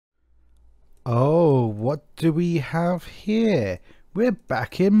Oh, what do we have here? We're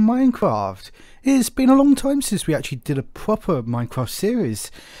back in Minecraft. It's been a long time since we actually did a proper Minecraft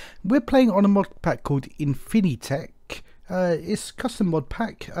series. We're playing on a mod pack called Infitech. It's a custom mod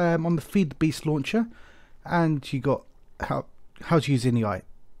pack on the Feed the Beast launcher. And you got how to use NEI.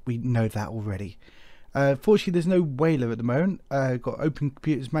 We know that already. Fortunately, there's no whaler at the moment. Got Open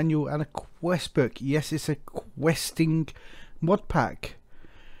Computers Manual and a quest book. Yes, it's a questing mod pack.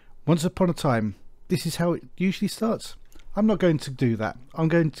 Once upon a time, this is how it usually starts. I'm not going to do that. I'm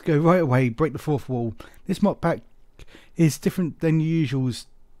going to go right away, break the fourth wall. This mod pack is different than usuals.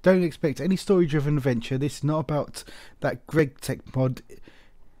 Don't expect any story-driven adventure. This is not about that GregTech mod.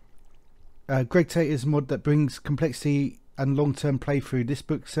 GregTech is a mod that brings complexity and long-term playthrough. This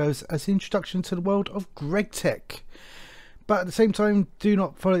book serves as an introduction to the world of GregTech. But at the same time, do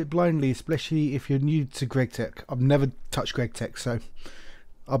not follow it blindly, especially if you're new to GregTech. I've never touched GregTech, so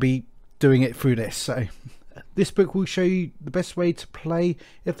I'll be doing it through this. So this book will show you the best way to play.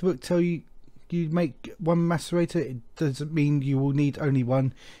 If the book tells you make one macerator, it doesn't mean you will need only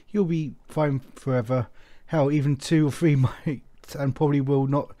one. You'll be fine forever. Hell, even 2 or 3 might and probably will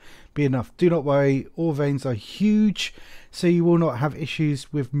not be enough. Do not worry, ore veins are huge, so you will not have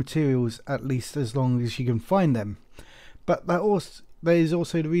issues with materials, at least as long as you can find them. But there is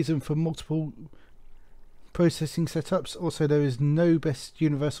also the reason for multiple processing setups. Also, there is no best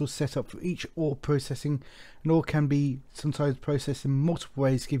universal setup for each ore processing, and ore can be sometimes processed in multiple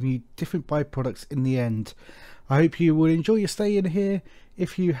ways, giving you different byproducts in the end. I hope you will enjoy your stay in here.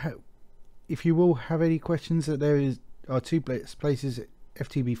 If you will have any questions, that there are 2 places: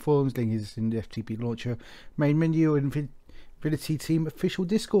 FTB forums, link is in the FTB launcher main menu, and Infinity Team official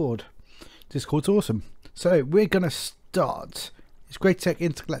Discord. Discord's awesome. So we're gonna start. It's GregTech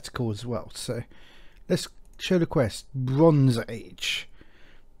Intergalactical as well, so let's show the quest. Bronze Age.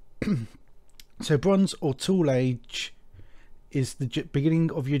 So Bronze or Tool Age is the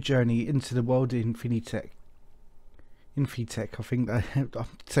beginning of your journey into the world of Infitech. Infitech, I think I'm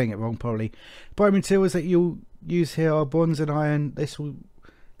saying it wrong probably. Primary materials that you'll use here are bronze and iron. This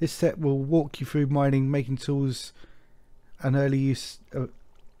set will walk you through mining, making tools, and early use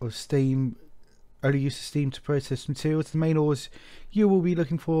of steam. Early use of steam to process materials. The main ores you will be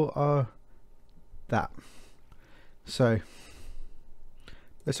looking for are that. So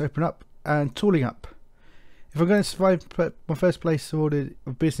let's open up and tooling up. If I'm going to survive, my first place order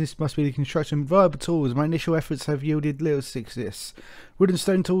of business must be the construction of viable tools. My initial efforts have yielded little success. Wood and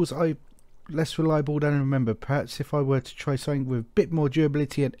stone tools are less reliable than I remember. Perhaps if I were to try something with a bit more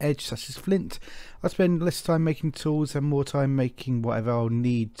durability and edge, such as flint, I'd spend less time making tools and more time making whatever I'll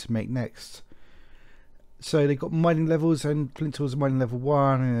need to make next. So they've got mining levels, and flint tools are mining level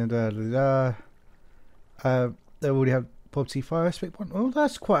 1, and they already have property fire aspect 1. Oh,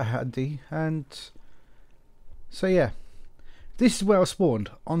 that's quite handy. And so yeah, this is where I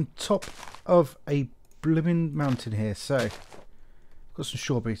spawned, on top of a blooming mountain here. So got some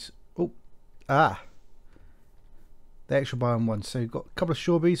strawberries. Oh, the extra biome one. So got a couple of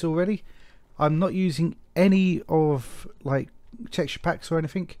strawberries already. I'm not using any of like texture packs or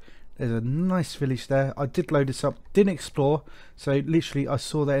anything. There's a nice village there. I did load this up, didn't explore, so literally I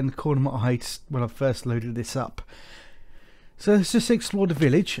saw that in the corner of my eye when I first loaded this up. So let's just explore the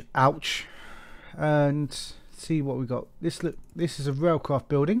village. Ouch. And see what we got. This is a railcraft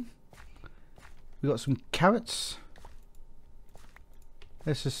building. We got some carrots.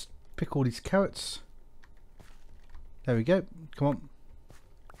 Let's just pick all these carrots. There we go. Come on.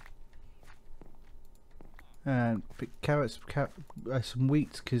 And pick carrots, some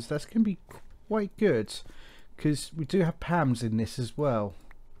wheat, because that's going to be quite good, because we do have Pams in this as well.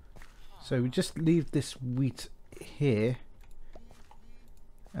 So we just leave this wheat here,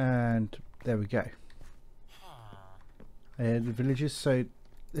 and there we go. And the villagers. So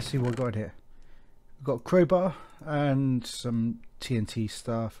let's see what we've got in here. We've got a crowbar and some TNT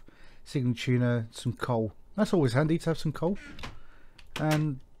stuff, signal tuner, some coal. That's always handy to have some coal,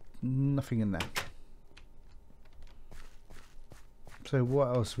 and nothing in there. So what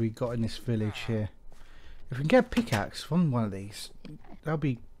else we got in this village here? If we can get a pickaxe from one of these, that'll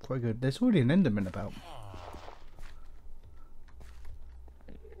be quite good. There's already an enderman about.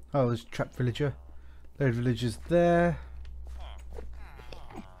 Oh, there's a trapped villager. Load of villagers there.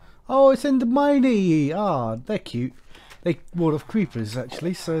 Oh, it's enderminey! Ah, they're cute. They ward off creepers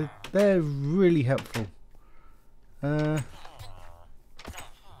actually, so they're really helpful. Oh,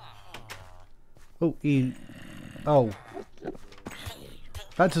 oh.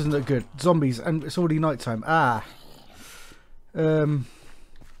 That doesn't look good. Zombies, and it's already nighttime.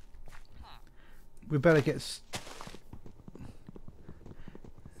 We better get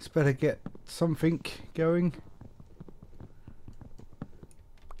something going.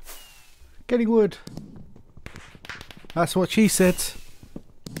 Getting wood. That's what she said.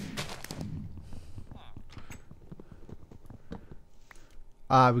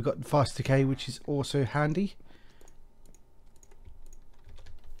 We've got fast decay, which is also handy.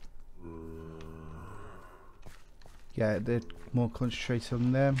 Yeah, they're more concentrated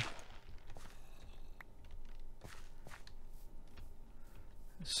on them.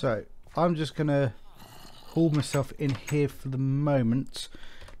 So I'm just gonna haul myself in here for the moment.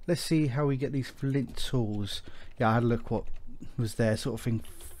 Let's see how we get these flint tools. Yeah, I had a look what was there, sort of thing.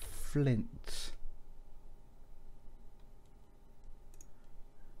 Flint.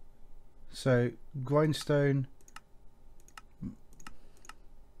 So grindstone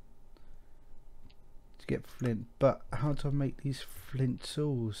to get flint, but how do I make these flint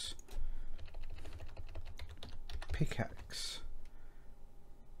tools? Pickaxe.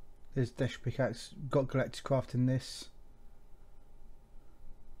 There's dash pickaxe. Got galactic craft in this.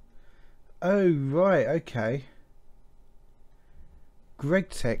 Oh right, okay.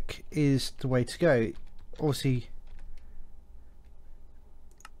 Infitech is the way to go. Obviously,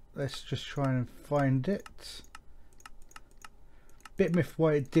 let's just try and find it. Bit myth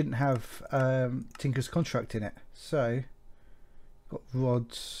why it didn't have Tinker's Contract in it. So, got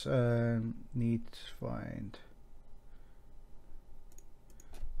rods. Need to find.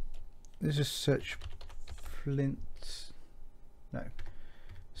 Let's just search flint. No.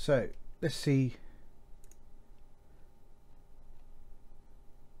 So let's see.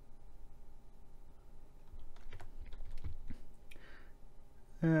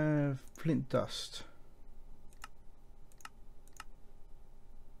 Flint dust.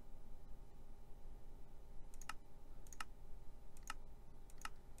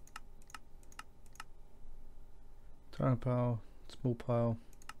 Tiny pile, small pile.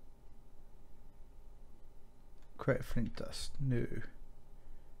 Create flint dust. No.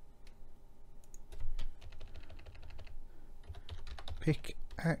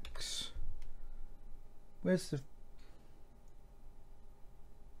 Pickaxe. Where's the?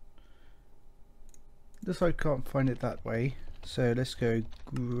 Looks like I can't find it that way. So let's go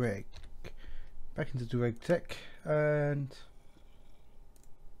Greg. Back into Infitech and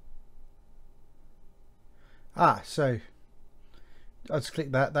so I'll just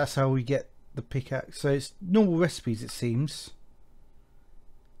click that. That's how we get the pickaxe. So it's normal recipes, it seems.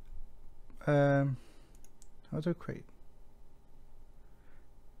 How do I create?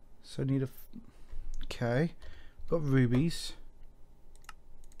 So I need okay. Got rubies.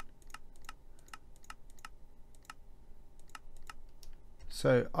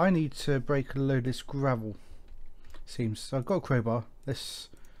 So I need to break a load of this gravel. Seems. So I've got a crowbar. Let's.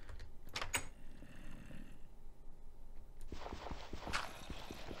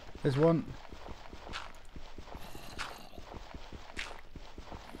 There's one.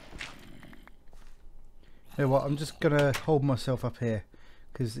 You know what? I'm just gonna hold myself up here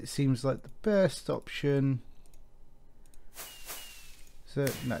because it seems like the best option. So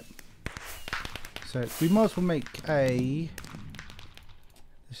no. So we might as well make a.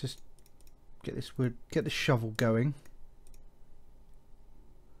 Let's just get this wood, get the shovel going.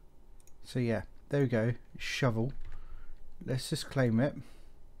 So yeah, there we go. Shovel. Let's just claim it.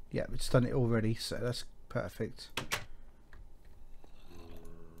 Yeah, it's done it already, so that's perfect.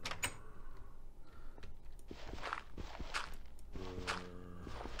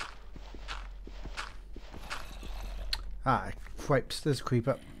 Cripes, there's a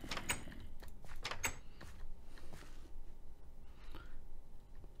creeper.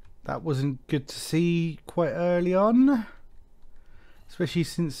 That wasn't good to see quite early on, especially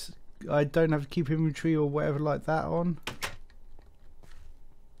since I don't have to keep inventory or whatever like that on.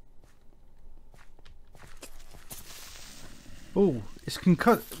 Oh, it's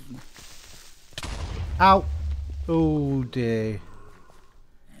concut. Ow! Oh dear.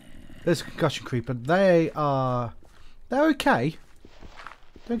 There's a concussion creeper. They're okay.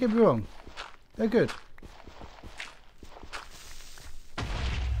 Don't get me wrong. They're good.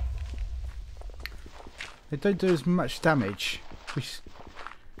 They don't do as much damage, which is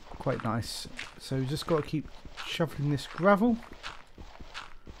quite nice. So we just got to keep shoveling this gravel.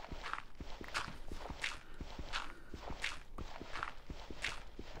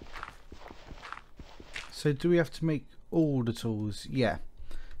 So do we have to make all the tools? Yeah.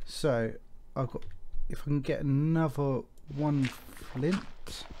 So I've got, if I can get another one flint.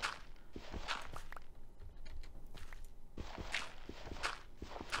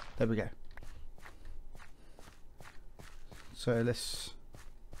 There we go. So let's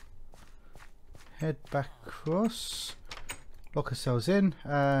head back across, lock ourselves in,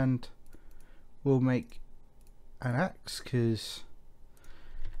 and we'll make an axe because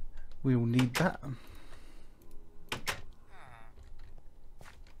we will need that.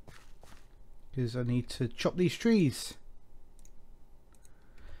 Because I need to chop these trees.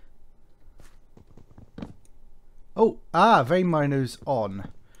 Oh, vein miner's on.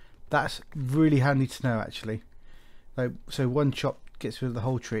 That's really handy to know, actually. So one chop gets rid of the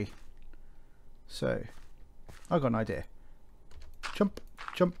whole tree. So I got an idea. Jump,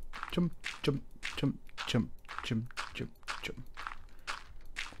 jump, jump, jump, jump, jump, jump, jump, jump.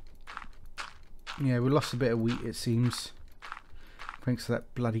 Yeah, we lost a bit of wheat, it seems, thanks to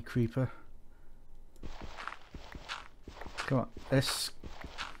that bloody creeper. Come on, let's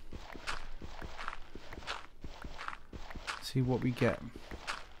see what we get.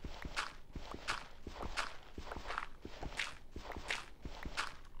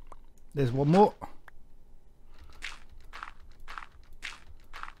 There's one more.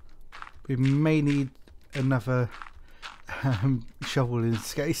 We may need another shovel in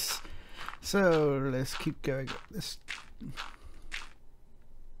this case. So let's keep going.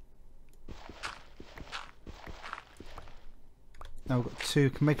 Now we've got 2.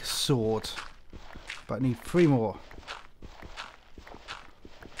 Can make a sword, but I need 3 more.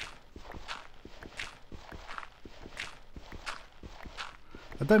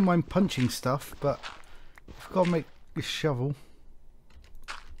 I don't mind punching stuff, but I've got to make this shovel.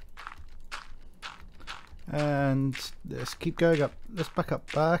 And let's keep going up. Let's back up,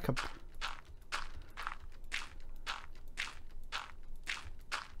 back up.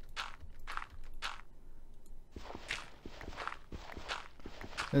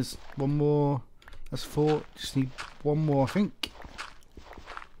 There's one more. That's 4. Just need 1 more, I think.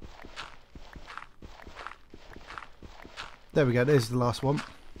 There we go. There's the last one.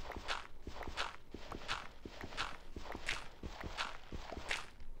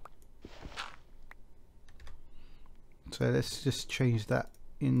 So let's just change that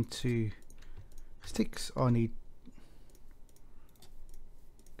into sticks. I need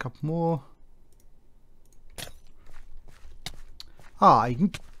a couple more. Ah,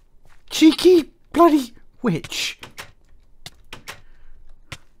 you cheeky bloody witch.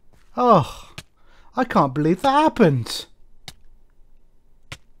 Oh, I can't believe that happened.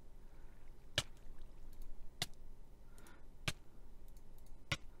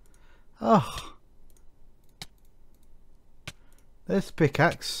 Oh. There's the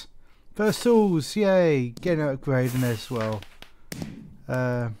pickaxe. First tools, yay! Getting an upgrade in there as well.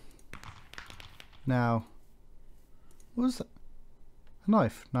 Now, what was that? A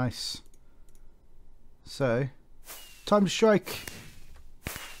knife, nice. So, time to strike.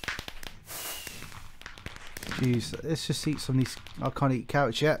 Jeez, let's just eat some of these. I can't eat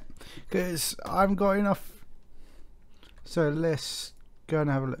carrots yet because I haven't got enough. So let's go and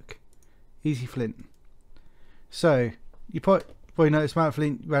have a look. Easy flint. So you probably notice the amount of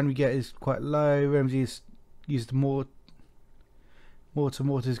flint round we get is quite low. Remedies used more.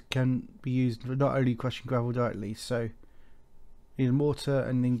 Mortars can be used for not only crushing gravel directly. So need a mortar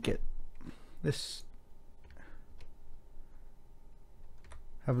and then get this.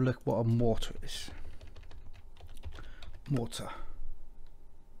 Have a look what a mortar is. Mortar.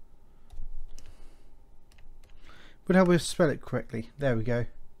 But how we spell it correctly? There we go.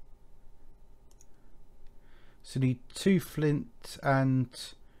 So need 2 flint and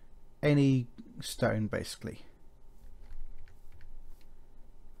any stone basically.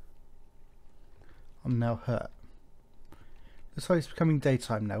 I'm now hurt. Looks like it's becoming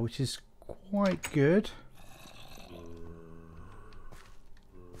daytime now, which is quite good.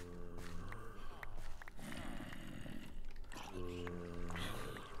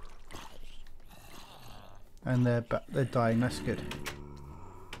 And they're dying, that's good.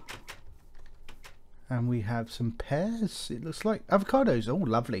 And we have some pears, it looks like. Avocados, oh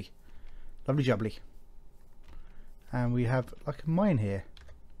lovely. Lovely jubbly. And we have like a mine here.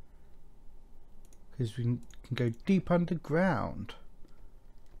 Because we can go deep underground.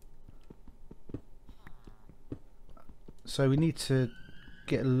 So we need to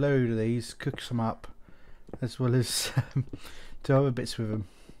get a load of these, cook some up, as well as do other bits with them.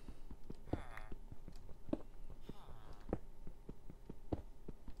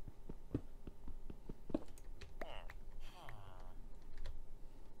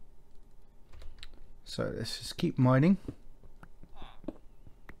 So let's just keep mining.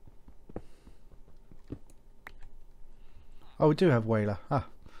 Oh, we do have Whaler. Ah,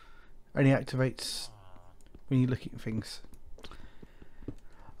 only activates when you look at things. I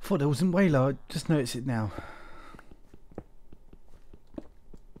thought there wasn't Whaler. I just noticed it now.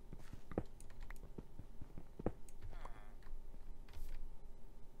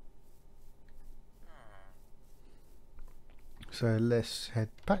 So let's head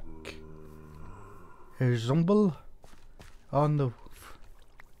back. Here's Zomble on the...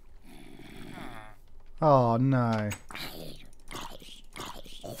 Oh no.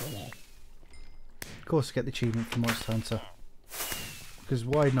 Of course I get the achievement for Monster Hunter. Because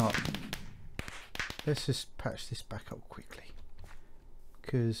why not? Let's just patch this back up quickly.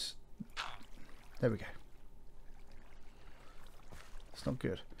 Because... there we go. It's not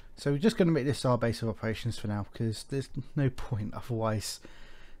good. So we're just going to make this our base of operations for now, because there's no point otherwise.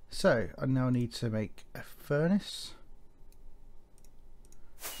 So I now need to make a furnace.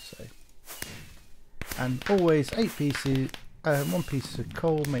 So, and always 8 pieces, 1 piece of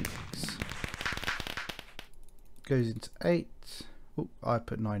coal goes into 8. Oh, I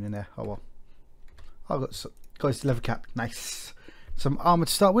put 9 in there. Oh well. I got guys leather cap. Nice. Some armor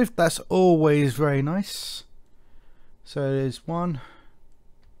to start with. That's always very nice. So there's 1.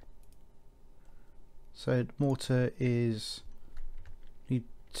 So mortar is, need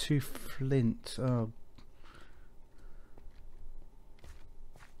 2 flint. Oh,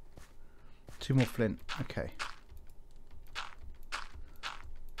 2 more flint. Okay.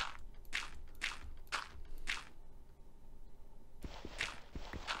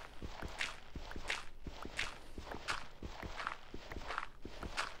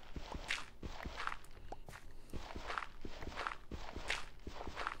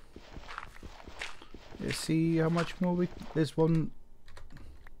 Let's see how much more we... there's 1.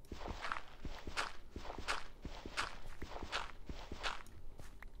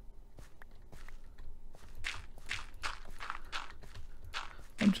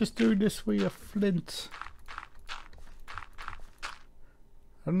 I'm just doing this for your flint.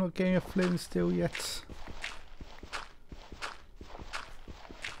 I'm not getting a flint still yet.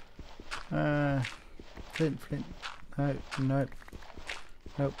 Flint. No, no.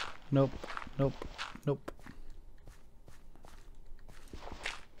 Nope, nope, nope. Nope.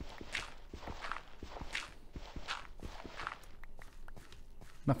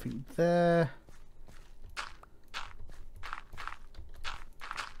 Nothing there.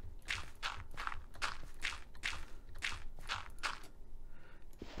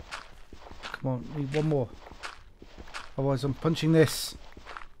 Come on, need 1 more. Otherwise I'm punching this.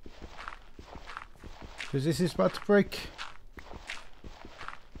 Because this is about to break.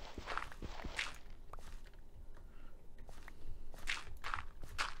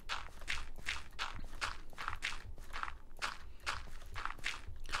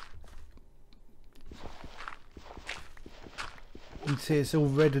 You can see it's all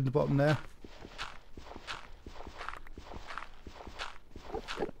red at the bottom there.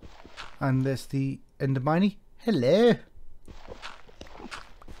 And there's the Enderminy. Hello.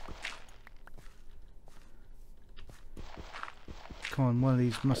 Come on, one of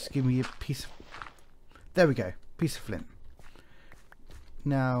these must give me a piece of... there we go. Piece of flint.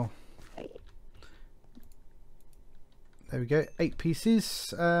 Now... there we go. 8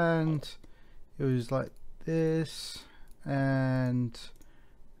 pieces. And it was like this. And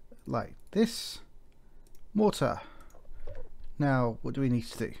like this. Mortar. Now, what do we need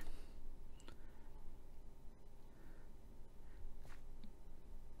to do?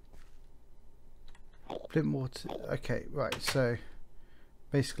 Flint mortar. Okay, right. So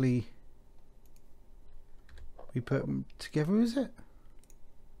basically, we put them together. Is it?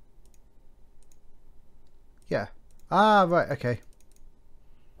 Yeah. Ah, right. Okay.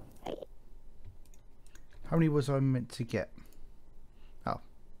 How many was I meant to get? Oh,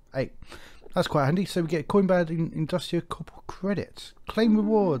 8. That's quite handy. So we get coin bag in industrial copper credit. Claim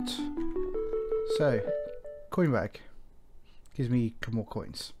rewards. So, coin bag gives me a couple more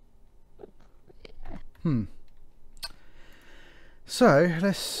coins. So,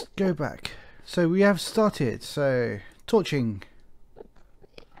 let's go back. So we have started. So, torching.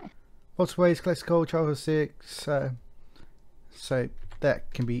 Waterways, collect coal, travel 6. So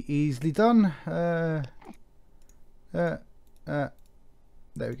that can be easily done. There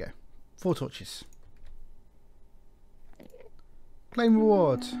we go. 4 torches. Claim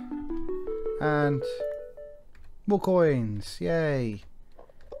reward. And more coins. Yay.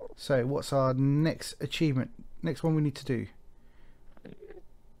 So what's our next achievement? Next one we need to do.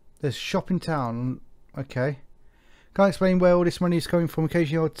 There's shop in town. Okay. Can't explain where all this money is coming from.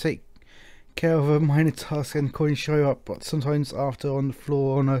 Occasionally I'll take care of a minor task and coins show up, but sometimes after on the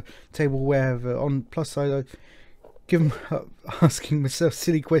floor, on a table, wherever. On plus side, I give up asking myself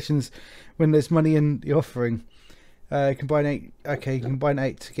silly questions when there's money in the offering. Combine 8. Okay, you combine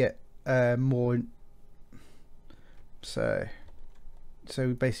 8 to get more. So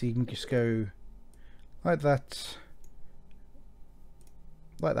basically you can just go like that,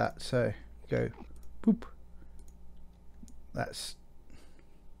 like that. So go boop, that's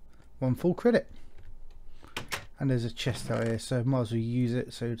 1 full credit. And there's a chest out here, so might as well use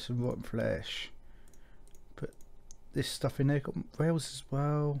it. So some rotten flesh. Put this stuff in there. Got rails as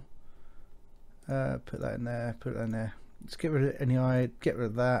well. Put that in there. Put that in there. Let's get rid of any eye. Get rid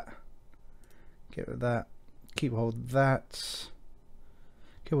of that. Get rid of that. Keep hold of that.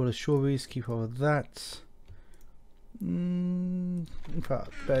 Get hold of strawberries. Keep hold of that. In fact,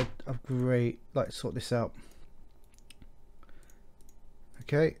 bed upgrade. Like sort this out.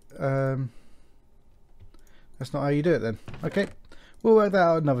 Okay. That's not how you do it then. Okay, we'll work that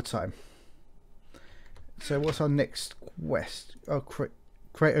out another time. So what's our next quest? Oh, crate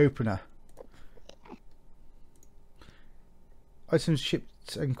opener. Items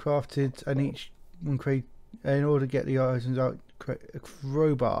shipped and crafted, and each one crate in order to get the items out. A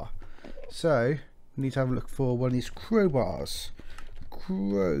crowbar. So we need to have a look for one of these crowbars.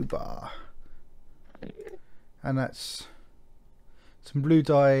 Crowbar, and that's some blue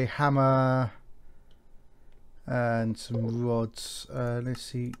dye, hammer, and some rods. Let's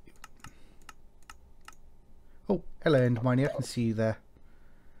see. Oh, hello, Enderminy. I can see you there.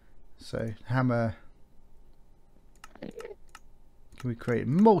 So hammer can be created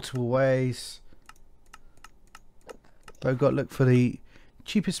multiple ways, but I've got to look for the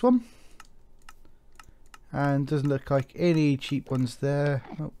cheapest one, and doesn't look like any cheap ones there.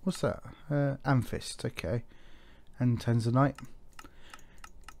 Oh, what's that? Amethyst. Okay, and tanzanite.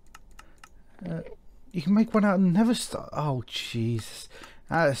 You can make one out of Nether Star. Oh Jesus,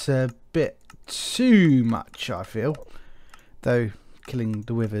 that's a bit too much, I feel. Though killing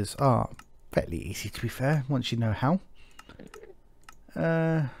the withers are fairly easy, to be fair, once you know how.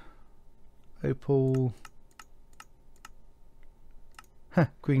 Opal. Huh,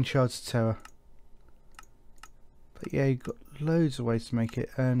 green shards of terror. But yeah, you've got loads of ways to make it,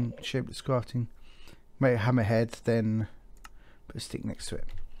 and shapeless crafting. Make a hammerhead, then put a stick next to it.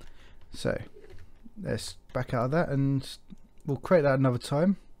 So let's back out of that, and we'll create that another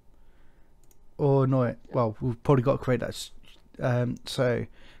time. Or no, well, we've probably got to create that. So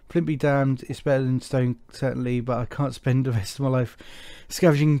flint be damned, it's better than stone certainly, but I can't spend the rest of my life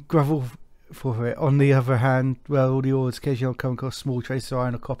scavenging gravel for it. On the other hand, well, all the ores occasionally I'll come across small traces of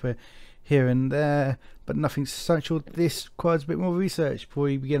iron or copper here and there, but nothing substantial. This requires a bit more research before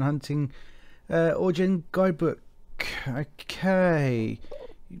you begin hunting. Origin guidebook. Okay,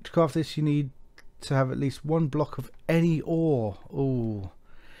 to craft this you need to have at least 1 block of any ore. Oh,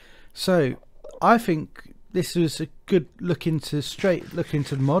 so I think this was a good straight look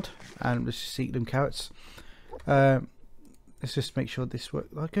into the mod, and let's just eat them carrots. Let's just make sure this works.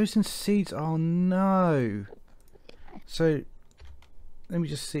 Oh, it goes in seeds. Oh no! So let me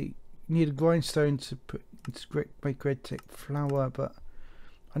just see. You need a grindstone to put into make red tick flour, but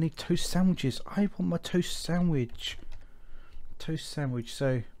I need toast sandwiches. I want my toast sandwich. Toast sandwich.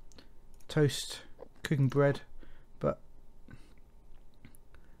 So toast, cooking bread, but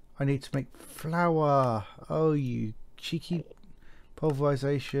I need to make flour. Oh, you cheeky.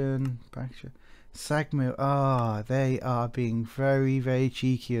 Pulverization, sag mill. Ah, they are being very, very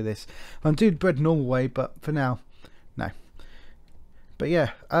cheeky with this. I'm doing bread normal way, but for now, no. But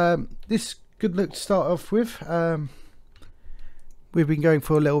yeah, this good look to start off with. We've been going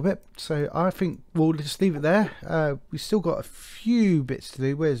for a little bit, so I think we'll just leave it there. We've still got a few bits to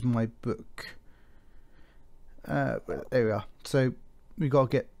do. Where's my book? There we are. So we've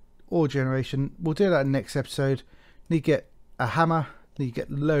got to get ore generation. We'll do that in the next episode. Need to get a hammer. Need to get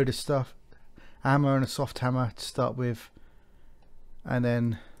a load of stuff. A hammer and a soft hammer to start with, and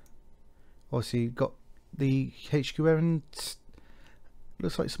then obviously got the HQ and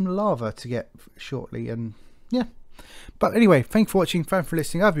looks like some lava to get shortly. And yeah, but anyway, thanks for watching, thanks for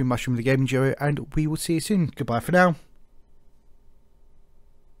listening. I've been Mushroom the Gaming Joe, and we will see you soon. Goodbye for now.